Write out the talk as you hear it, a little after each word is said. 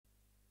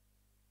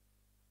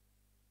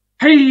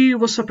Hey,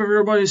 what's up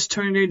everybody, it's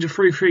Tony Ninja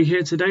 33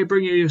 here today,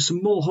 bringing you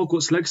some more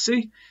Hogwarts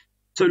Legacy.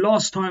 So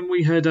last time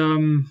we had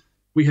found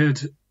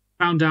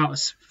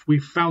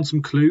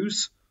some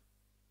clues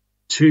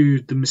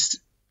to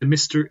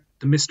the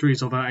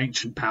mysteries of our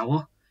ancient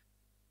power,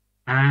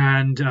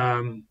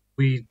 and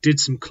we did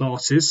some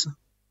classes,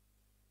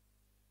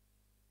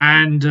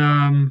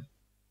 and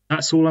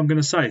that's all I'm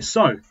going to say.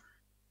 So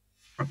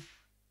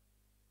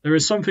there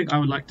is something I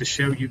would like to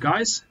share with you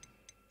guys.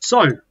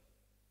 So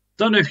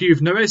don't know if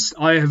you've noticed,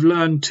 I have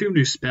learned 2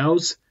 new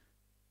spells.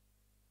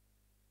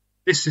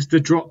 This is the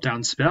drop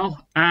down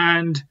spell,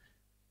 and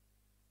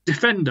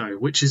Defendo,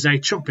 which is a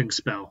chopping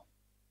spell.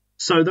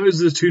 So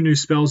those are the 2 new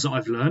spells that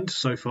I've learned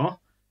so far.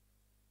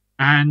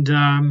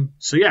 And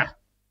so yeah.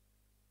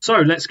 So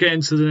let's get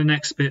into the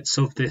next bits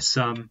of this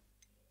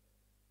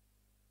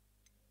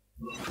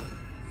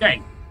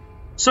game.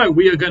 So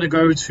we are going to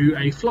go to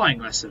a flying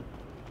lesson.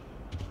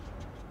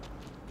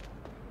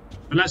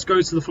 But let's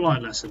go to the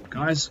flying lesson,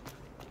 guys.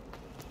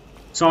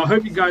 So I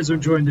hope you guys are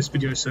enjoying this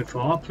video so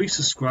far. Please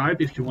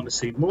subscribe if you want to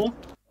see more.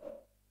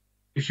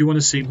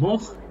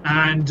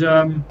 And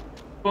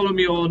follow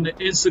me on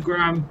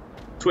Instagram,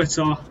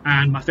 Twitter,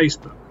 and my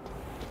Facebook.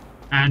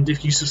 And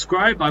if you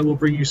subscribe, I will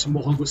bring you some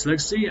more Hogwarts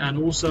Legacy and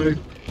also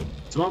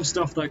some other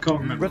stuff that I can't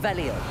remember.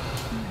 Revelio.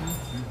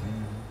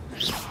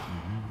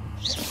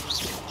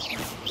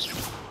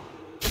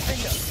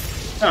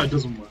 No, it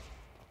doesn't work.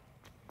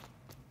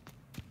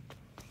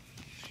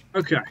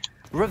 Okay.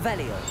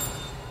 Revelio.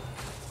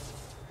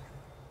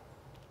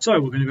 So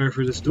we're going to go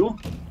through this door.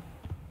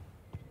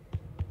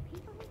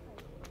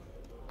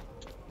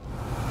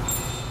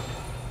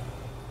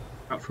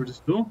 Out through this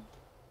door.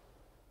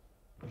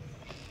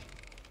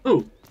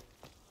 Oh.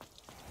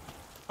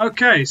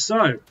 Okay,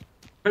 so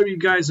hope you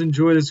guys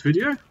enjoy this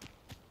video,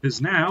 because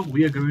now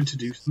we are going to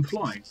do some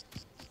flying.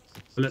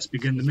 So let's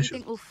begin the mission.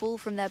 Think we'll fall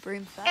from their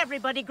broom first?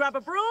 Everybody grab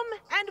a broom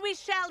and we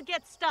shall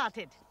get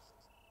started.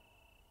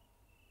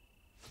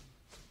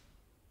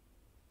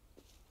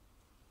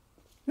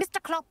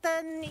 Mr.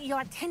 Clopton, your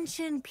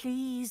attention,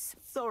 please.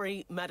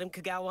 Sorry, Madam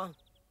Kagawa.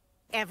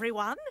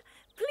 Everyone,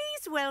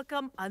 please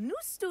welcome a new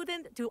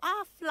student to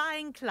our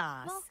flying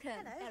class.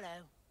 Welcome.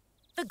 Hello.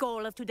 The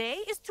goal of today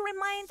is to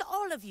remind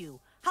all of you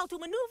how to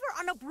maneuver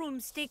on a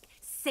broomstick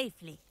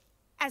safely,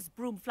 as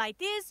broom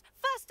flight is,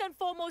 first and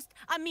foremost,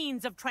 a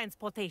means of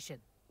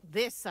transportation.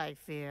 This, I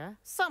fear,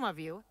 some of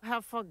you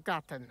have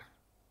forgotten.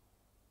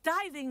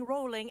 Diving,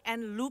 rolling,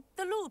 and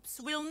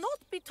loop-the-loops will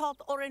not be taught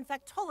or in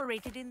fact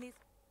tolerated in this.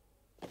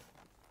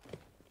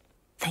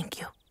 Thank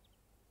you.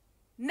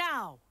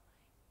 Now,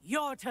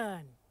 your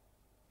turn.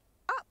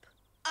 Up.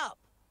 Up.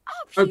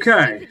 Up, you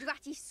Okay. stupid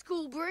ratty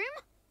school broom.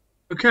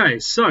 Okay,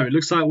 so it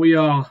looks like we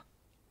are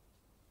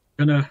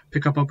gonna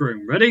pick up our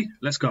broom. Ready?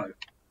 Let's go.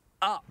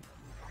 Up.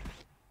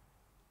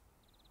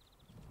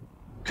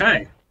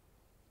 Okay.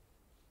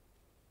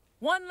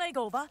 One leg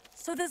over,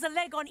 so there's a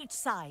leg on each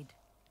side.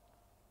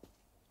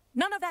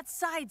 None of that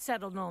side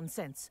saddle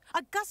nonsense.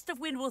 A gust of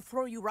wind will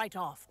throw you right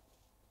off.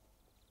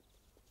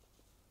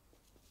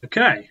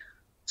 Okay.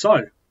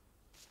 So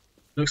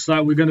looks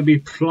like we're going to be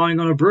flying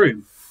on a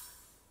broom.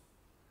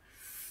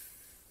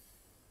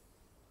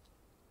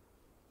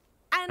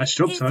 And Nice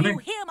job, if Tony. you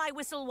hear my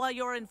whistle while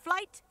you're in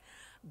flight,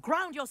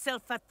 ground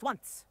yourself at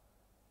once.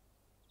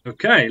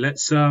 Okay,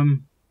 let's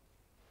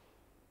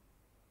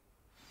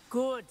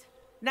Good.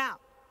 Now,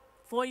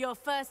 for your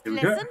first Here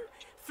we go. lesson,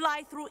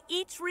 fly through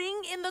each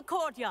ring in the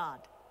courtyard.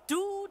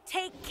 Do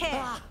take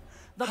care.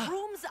 The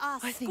brooms are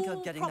I think I'm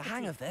school getting the property.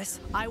 hang of this.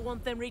 I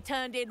want them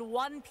returned in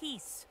one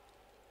piece.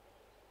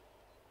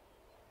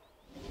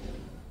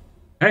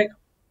 hey.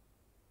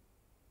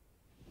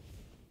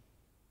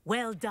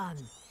 Well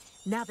done.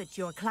 Now that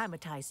you're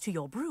acclimatized to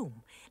your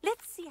broom,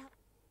 let's see how...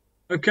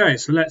 Okay,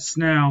 so let's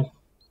now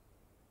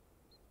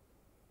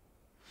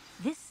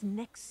This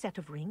next set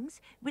of rings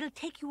will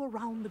take you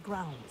around the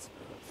grounds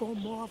for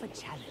more of a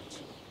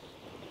challenge.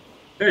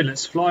 okay,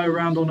 let's fly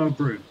around on our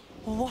broom.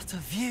 What a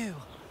view.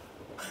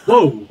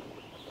 Whoa!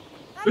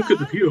 Look at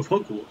the view of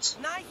Hogwarts.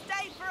 Nice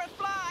day for a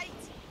flight.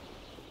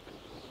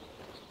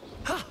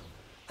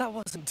 That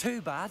wasn't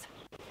too bad.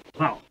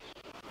 Wow.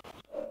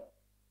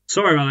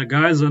 Sorry about that,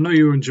 guys. I know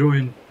you were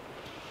enjoying.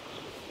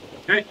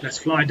 Okay, let's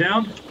fly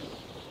down.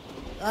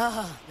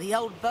 Ah, the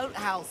old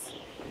boathouse.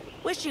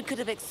 Wish you could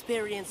have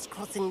experienced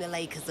crossing the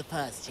lake as a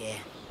first year.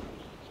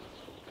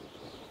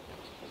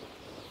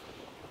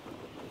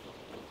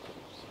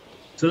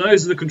 So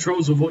those are the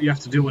controls of what you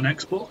have to do on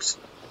Xbox.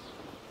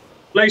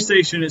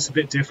 PlayStation, it's a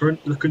bit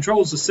different. The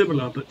controls are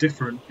similar but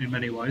different in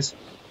many ways.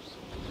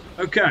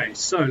 Okay,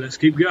 so let's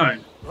keep going.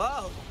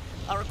 Whoa,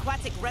 our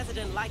aquatic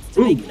resident likes to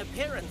Ooh. make an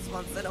appearance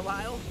once in a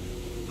while.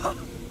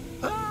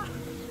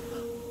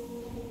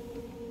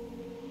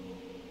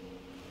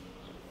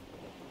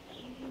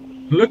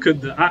 Look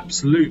at the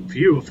absolute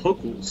view of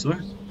Hogwarts,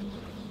 though.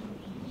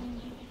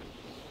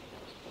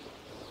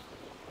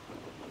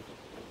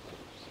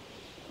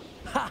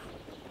 Ha!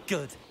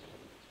 Good.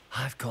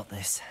 I've got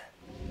this.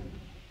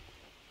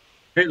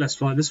 Okay, let's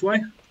fly this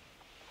way.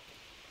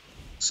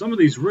 Some of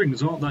these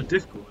rings aren't that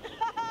difficult.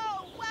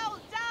 Oh, well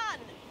done!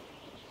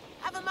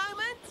 Have a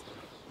moment?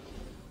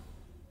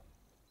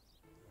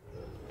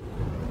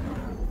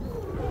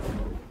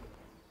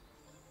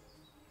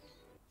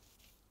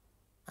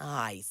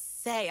 I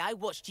say, I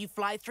watched you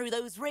fly through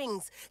those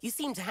rings. You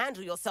seem to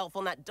handle yourself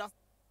on that dust.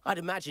 I'd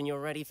imagine you're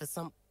ready for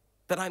some...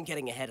 But I'm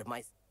getting ahead of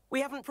my...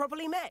 We haven't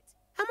properly met.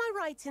 Am I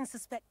right in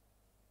suspect...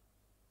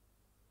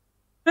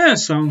 Yeah,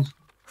 sounds...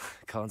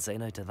 Can't say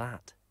no to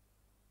that.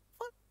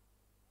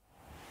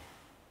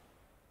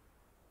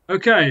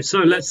 Okay, so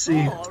let's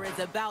see. War is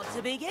about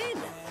to begin.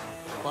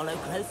 Follow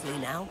closely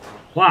now.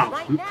 Wow.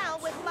 Right now,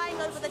 we're flying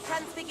over the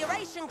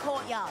Transfiguration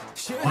Courtyard.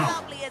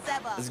 Wow. Lovely as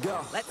ever. Let's go.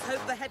 Let's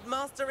hope the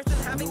headmaster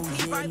isn't having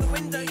tea by the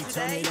window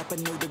today. Yeah,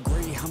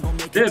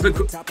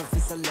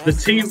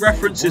 the team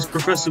references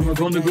Professor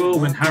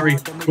McGonagall when Harry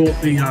caught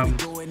the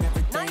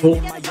Nice to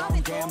get above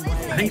it all,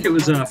 isn't I think it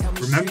was a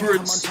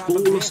remembrance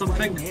ball or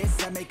something. Ahead of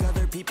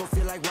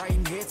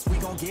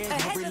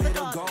the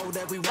garden, the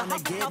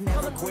Hufflepuff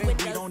comical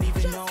window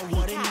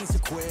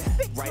just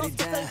bit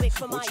claustrophobic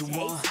for my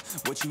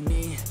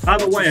taste. By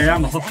the way, I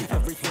am a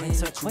Hufflepuff. Here's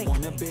something I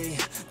need to lean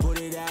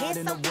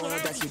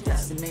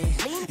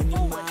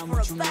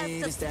forward for a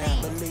burst of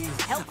speed.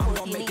 Helpful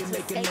if you need to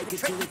escape a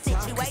tricky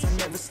situation.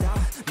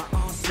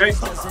 Okay.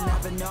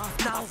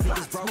 Now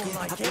that's more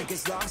like it. You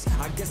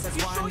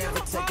sure you're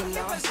not part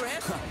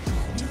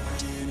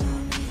hypocrite?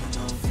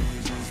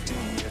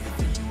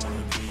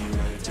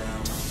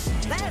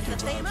 There's the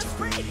famous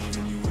ring.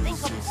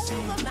 Think of all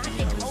the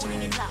magic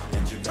holding it up.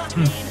 I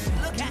mean,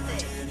 look at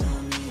it.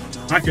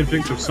 I can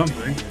think of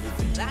something.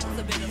 That's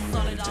a bit of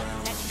solid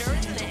architecture,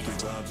 isn't it?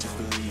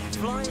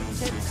 Flying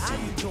tips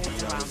and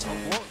doors around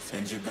Hogwarts.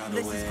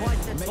 This is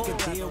quite a Make a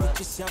deal tour. with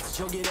yourself,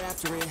 you'll get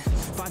after it.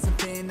 Find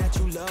something that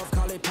you love,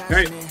 call it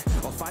passionate.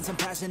 Or find some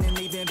passion and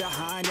leave it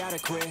behind,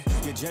 adequate.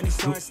 Your journey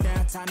starts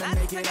now, time to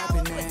make it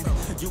happen then.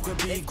 You could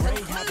be great,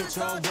 have it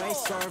your way.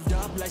 Served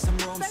up like some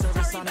room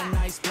service on a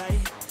nice plate.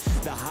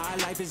 The high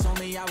life is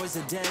only hours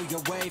a day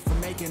away from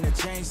making a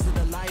change to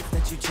the life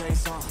that you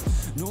chase.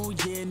 New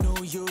year,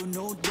 new you,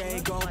 new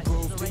day. Go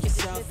prove to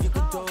yourself you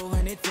can do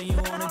anything you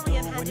wanna do.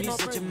 When you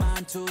set your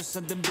mind to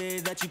something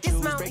big that you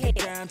choose, break it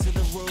down to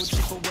the roots.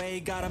 Chip away,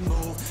 gotta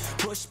move.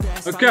 Push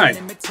past Okay.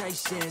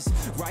 limitations.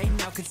 Right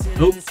now, consider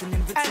Nope. this an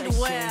invitation. And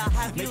where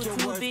have you Make your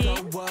two worth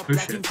been? go up Oh,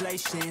 like shit.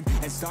 inflation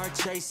and start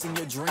chasing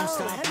your dreams. Oh,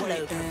 Stop hello,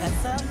 waiting.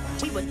 Professor.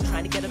 We were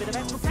trying to get a bit of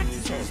extra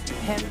practice in.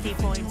 Hefty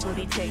points will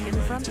be taken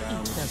from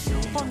each of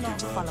you for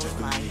not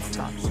following my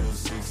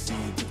instructions.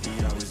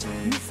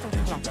 Mr.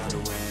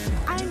 Proctor,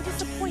 I'm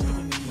disappointed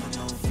in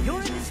you.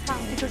 You're in this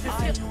class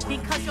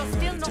because you're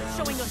still not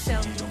showing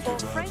yourself, or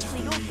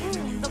frankly, your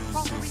broom the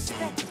proper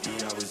respect.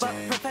 But,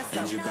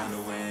 Professor,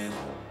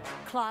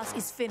 Class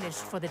is finished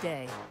for the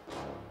day.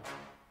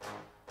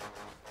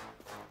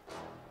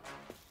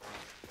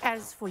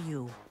 As for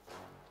you,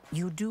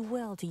 you do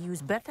well to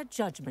use better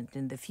judgment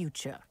in the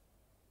future.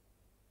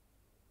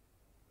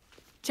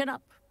 Chin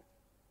up.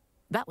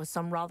 That was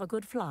some rather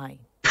good flying.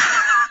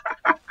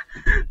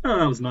 Oh,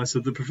 that was nice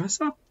of the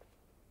Professor.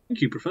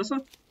 Thank you, Professor.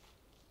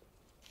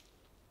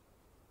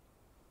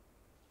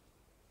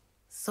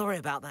 sorry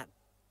about that.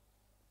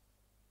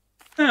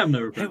 I have no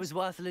It regrets. was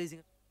worth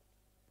losing.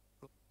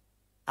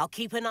 I'll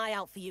keep an eye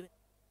out for you.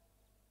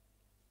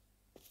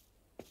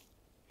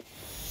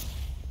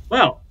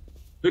 Well,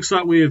 looks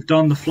like we have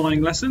done the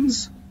flying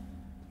lessons.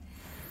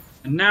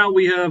 And now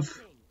we have...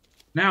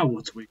 Now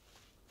what do we...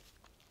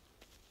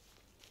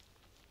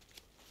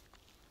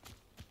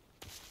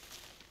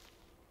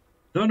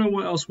 Don't know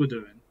what else we're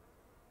doing.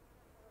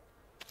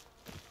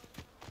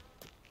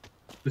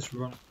 Let's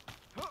run.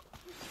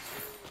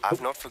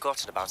 I've not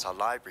forgotten about our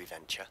library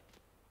venture.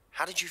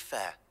 How did you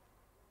fare?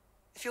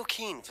 If you're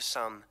keen for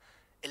some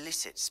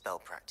illicit spell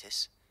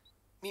practice,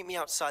 meet me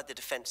outside the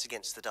Defense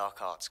Against the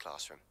Dark Arts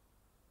classroom.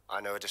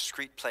 I know a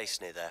discreet place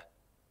near there.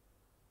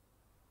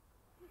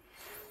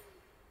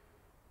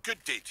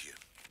 Good day to you.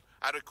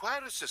 I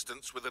require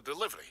assistance with a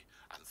delivery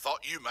and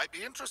thought you might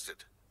be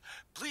interested.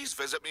 Please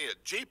visit me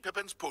at J.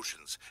 Pippin's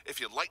Potions if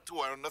you'd like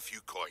to earn a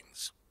few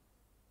coins.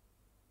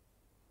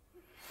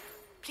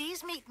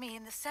 Please meet me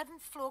in the 7th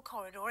floor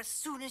corridor as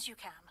soon as you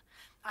can.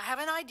 I have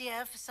an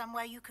idea for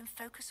somewhere you can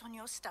focus on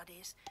your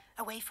studies,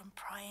 away from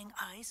prying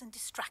eyes and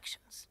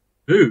distractions.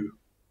 Ooh.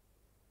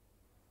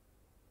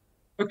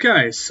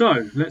 Okay,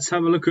 so let's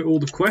have a look at all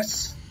the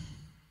quests.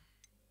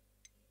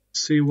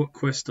 See what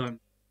quest I'm...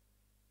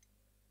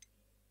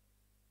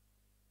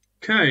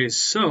 Okay,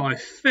 so I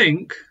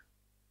think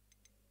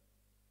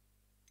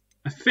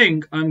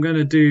I'm going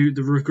to do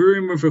the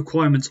room of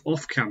requirements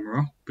off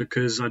camera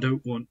because I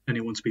don't want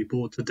anyone to be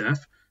bored to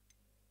death.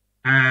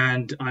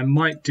 And I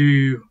might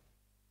do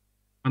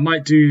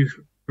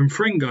from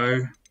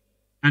Fringo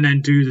and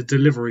then do the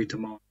delivery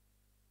demand.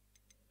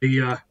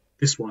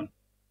 This one.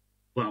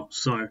 Well,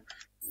 so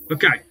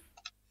okay.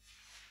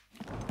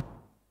 So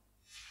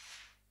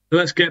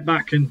let's get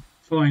back and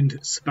find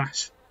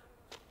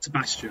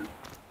Sebastian.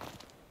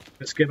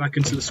 Let's get back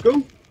into the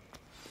school.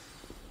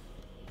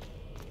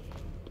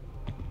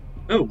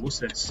 Oh, what's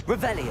this?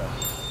 Revelio.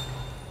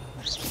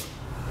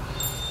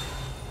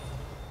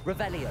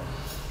 Revelio.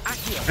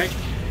 Accio. Hey.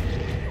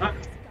 Ah.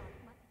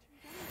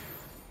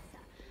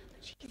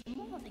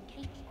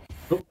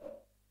 Oh.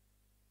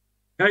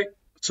 Okay,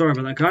 sorry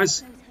about that,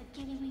 guys.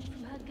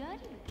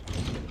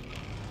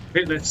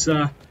 Okay, let's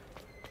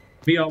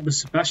meet up with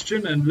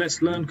Sebastian and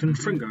let's learn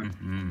Confringo.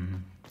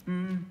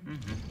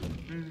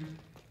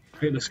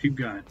 Okay, let's keep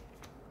going.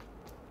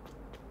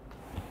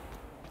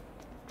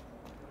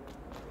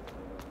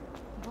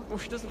 Oh,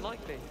 she doesn't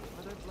like me.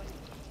 I don't like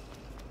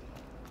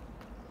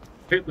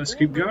Okay, let's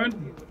keep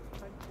going.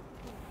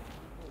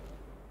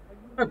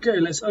 Okay,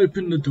 let's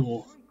open the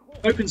door.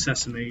 Open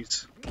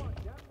sesames.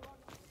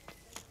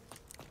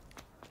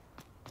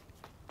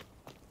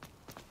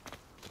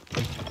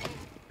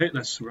 Okay,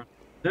 let's run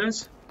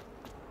upstairs.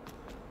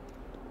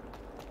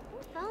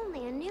 If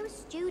only a new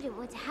student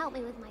would help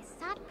me with my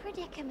sad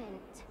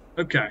predicament.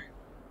 Okay.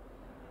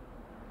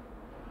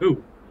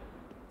 Ooh.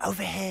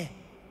 Over here.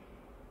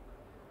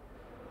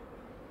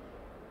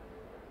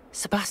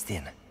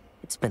 Sebastian,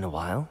 it's been a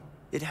while.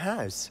 It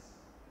has.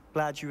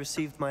 Glad you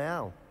received my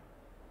owl.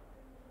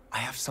 I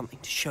have something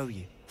to show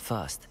you.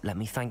 First, let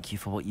me thank you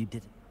for what you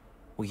did.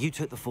 Well, you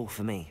took the fall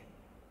for me,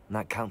 and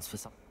that counts for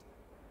something.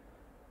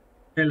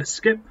 Okay, let's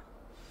skip.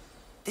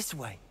 This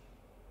way.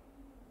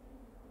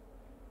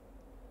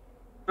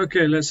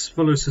 Okay, let's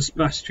follow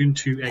Sebastian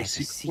to a There's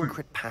a secret room.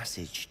 secret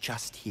passage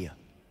just here.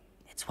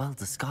 It's well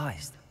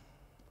disguised.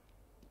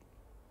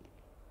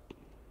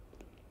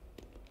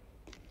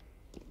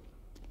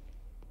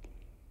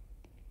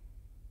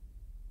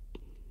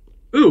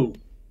 Ooh.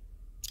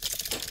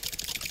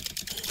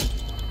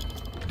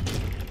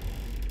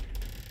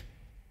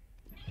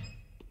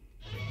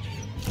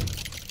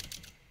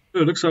 Oh,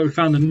 it looks like we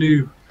found a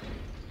new...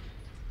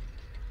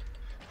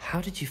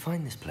 How did you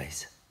find this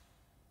place?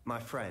 My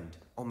friend,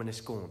 Ominous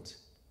Gaunt.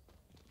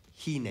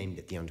 He named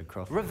it the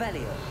Undercroft.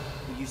 Revelio.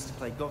 We used to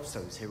play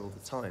gobstones here all the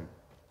time.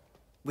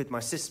 With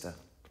my sister,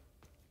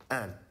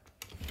 Anne.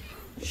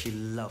 She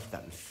loved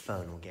that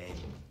infernal game.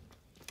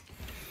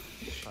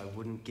 I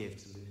wouldn't give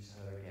to lose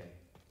her again.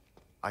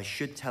 I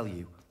should tell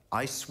you,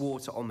 I swore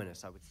to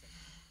Ominous I would say.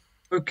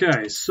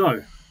 Okay,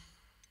 so...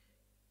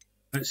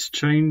 let's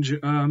change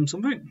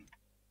something.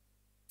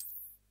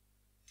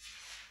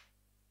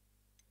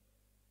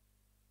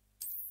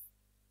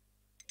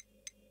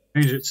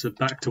 Change it to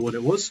back to what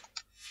it was.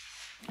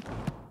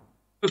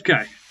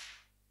 Okay.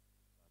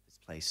 This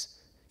place.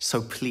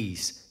 So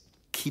please,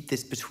 keep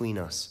this between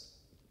us.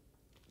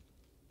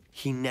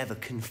 He never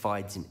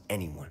confides in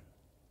anyone.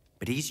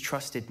 But he's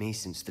trusted me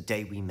since the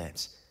day we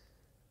met.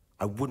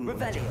 I wouldn't want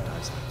to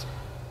jeopardize that.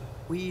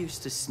 We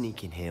used to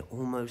sneak in here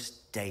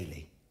almost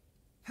daily.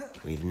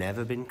 We've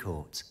never been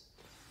caught.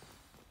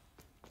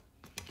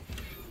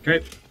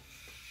 Okay.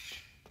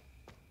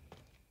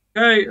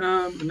 Okay,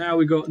 now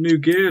we got new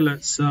gear.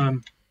 Let's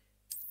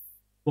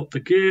put the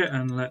gear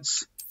and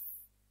let's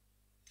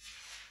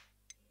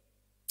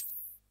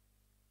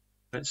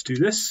do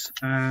this.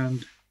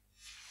 And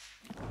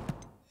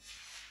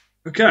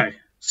okay,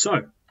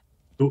 so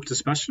talk to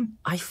Sebastian.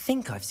 I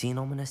think I've seen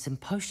Ominous in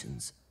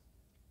potions.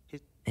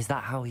 Is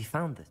that how he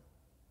found it?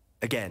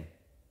 Again.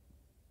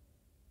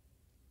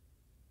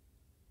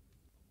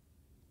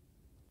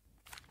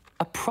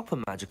 A proper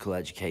magical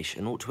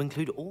education ought to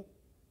include all...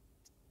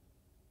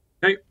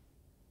 Okay.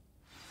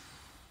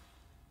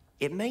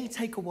 It may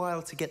take a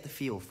while to get the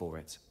feel for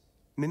it.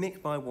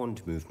 Mimic my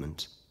wand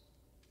movement.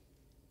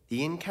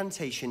 The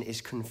incantation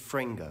is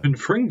Confringo.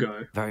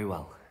 Confringo? Very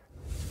well.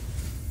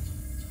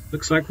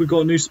 Looks like we've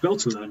got a new spell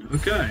to learn.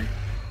 Okay.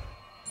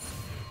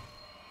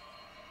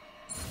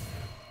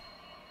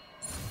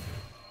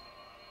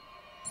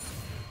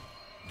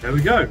 There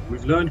we go.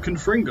 We've learned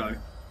Confringo.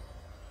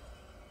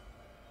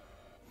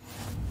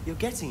 You're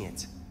getting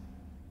it.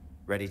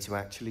 Ready to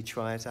actually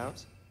try it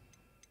out?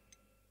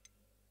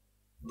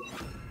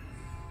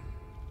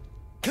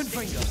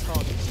 Confringo.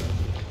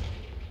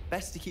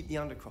 Best to keep the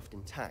Undercroft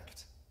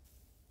intact.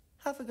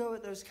 Have a go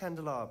at those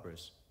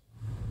candelabras.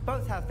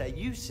 Both have their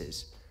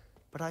uses,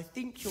 but I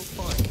think you'll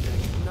find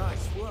that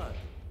nice work.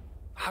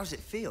 How's it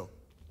feel?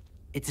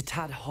 It's a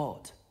tad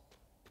hot.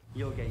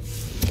 You'll get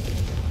used to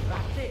it.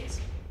 That's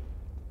it.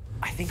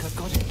 I think I've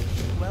got it.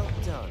 Well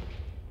done.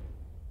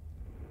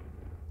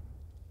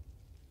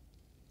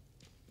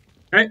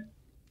 Okay.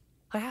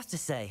 I have to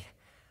say,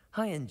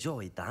 I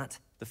enjoyed that.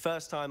 The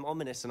first time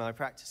Ominous and I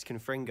practiced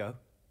Confringo,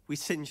 we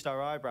singed our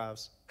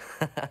eyebrows.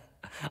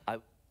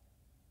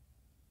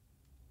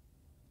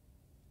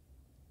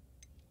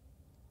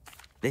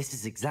 This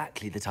is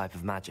exactly the type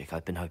of magic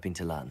I've been hoping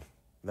to learn.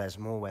 There's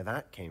more where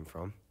that came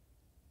from.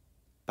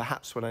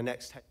 Perhaps when I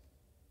next...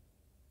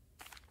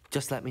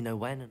 Just let me know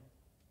when and...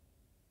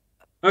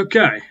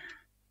 Okay.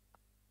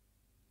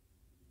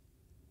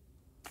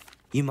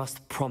 You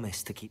must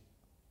promise to keep...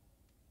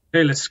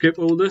 Okay, let's skip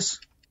all this.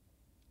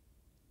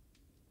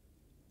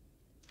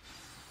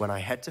 When I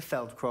head to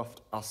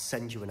Feldcroft, I'll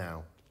send you an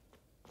owl.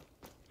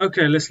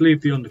 Okay, let's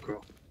leave the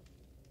Undercroft.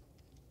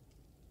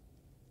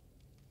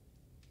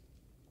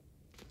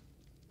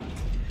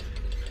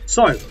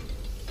 So,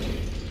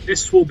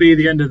 this will be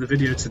the end of the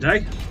video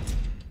today.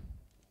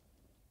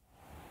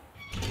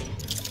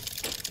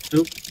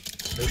 Oh,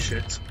 oh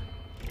shit.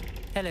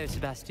 Hello,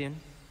 Sebastian.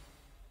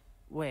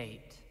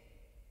 Wait.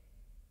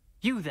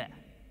 You there?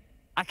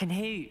 I can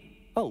hear you.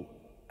 Oh,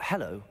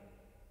 hello.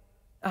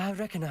 I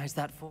recognize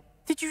that for...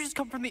 Did you just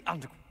come from the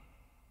underground?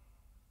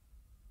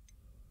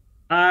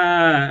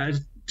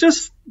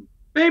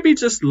 Maybe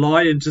just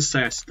lie and just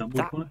say I stumbled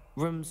That upon it.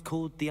 room's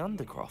called the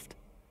Undercroft.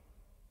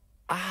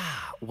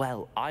 Ah,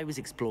 well, I was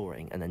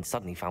exploring and then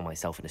suddenly found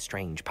myself in a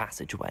strange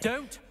passageway.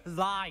 Don't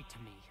lie to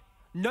me.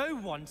 No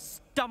one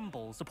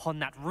stumbles upon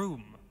that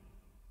room.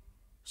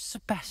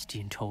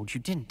 Sebastian told you,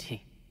 didn't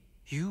he?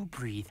 You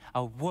breathe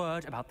a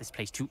word about this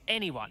place to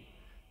anyone,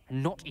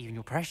 and not even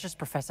your precious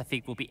Professor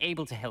Fig will be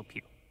able to help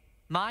you.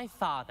 My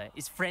father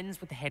is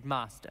friends with the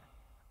headmaster.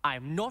 I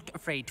am not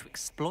afraid to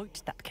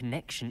exploit that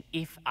connection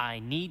if I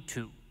need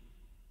to.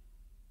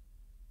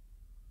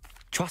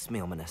 Trust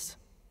me, Ominous.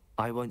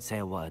 I won't say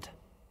a word.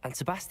 And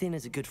Sebastian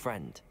is a good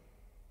friend.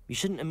 You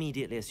shouldn't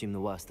immediately assume the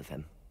worst of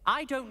him.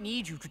 I don't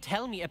need you to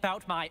tell me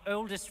about my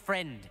oldest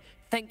friend.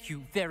 Thank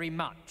you very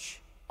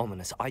much.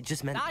 Ominous, I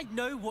just meant... I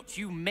know what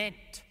you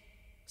meant.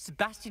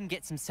 Sebastian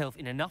gets himself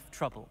in enough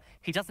trouble.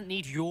 He doesn't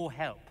need your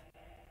help.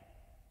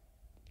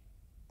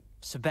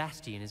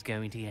 Sebastian is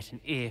going to get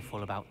an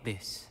earful about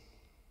this.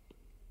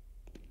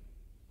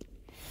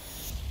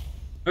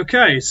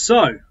 Okay,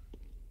 so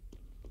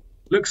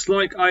looks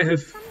like I have.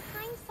 Some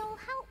kind soul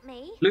help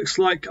me. Looks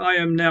like I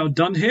am now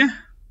done here.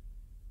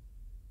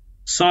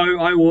 So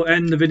I will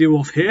end the video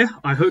off here.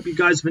 I hope you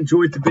guys have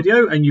enjoyed the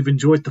video and you've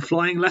enjoyed the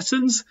flying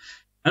lessons,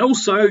 and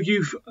also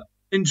you've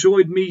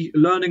enjoyed me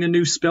learning a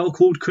new spell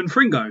called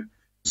Confringo.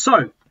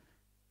 So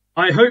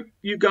I hope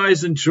you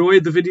guys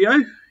enjoyed the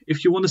video.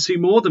 If you want to see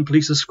more, then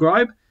please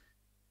subscribe.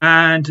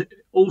 And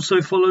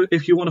also follow,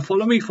 if you want to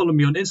follow me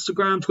on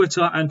Instagram,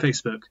 Twitter, and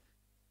Facebook.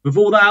 With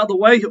all that out of the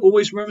way,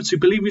 always remember to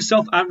believe in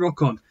yourself and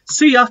rock on.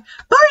 See ya.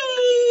 Bye.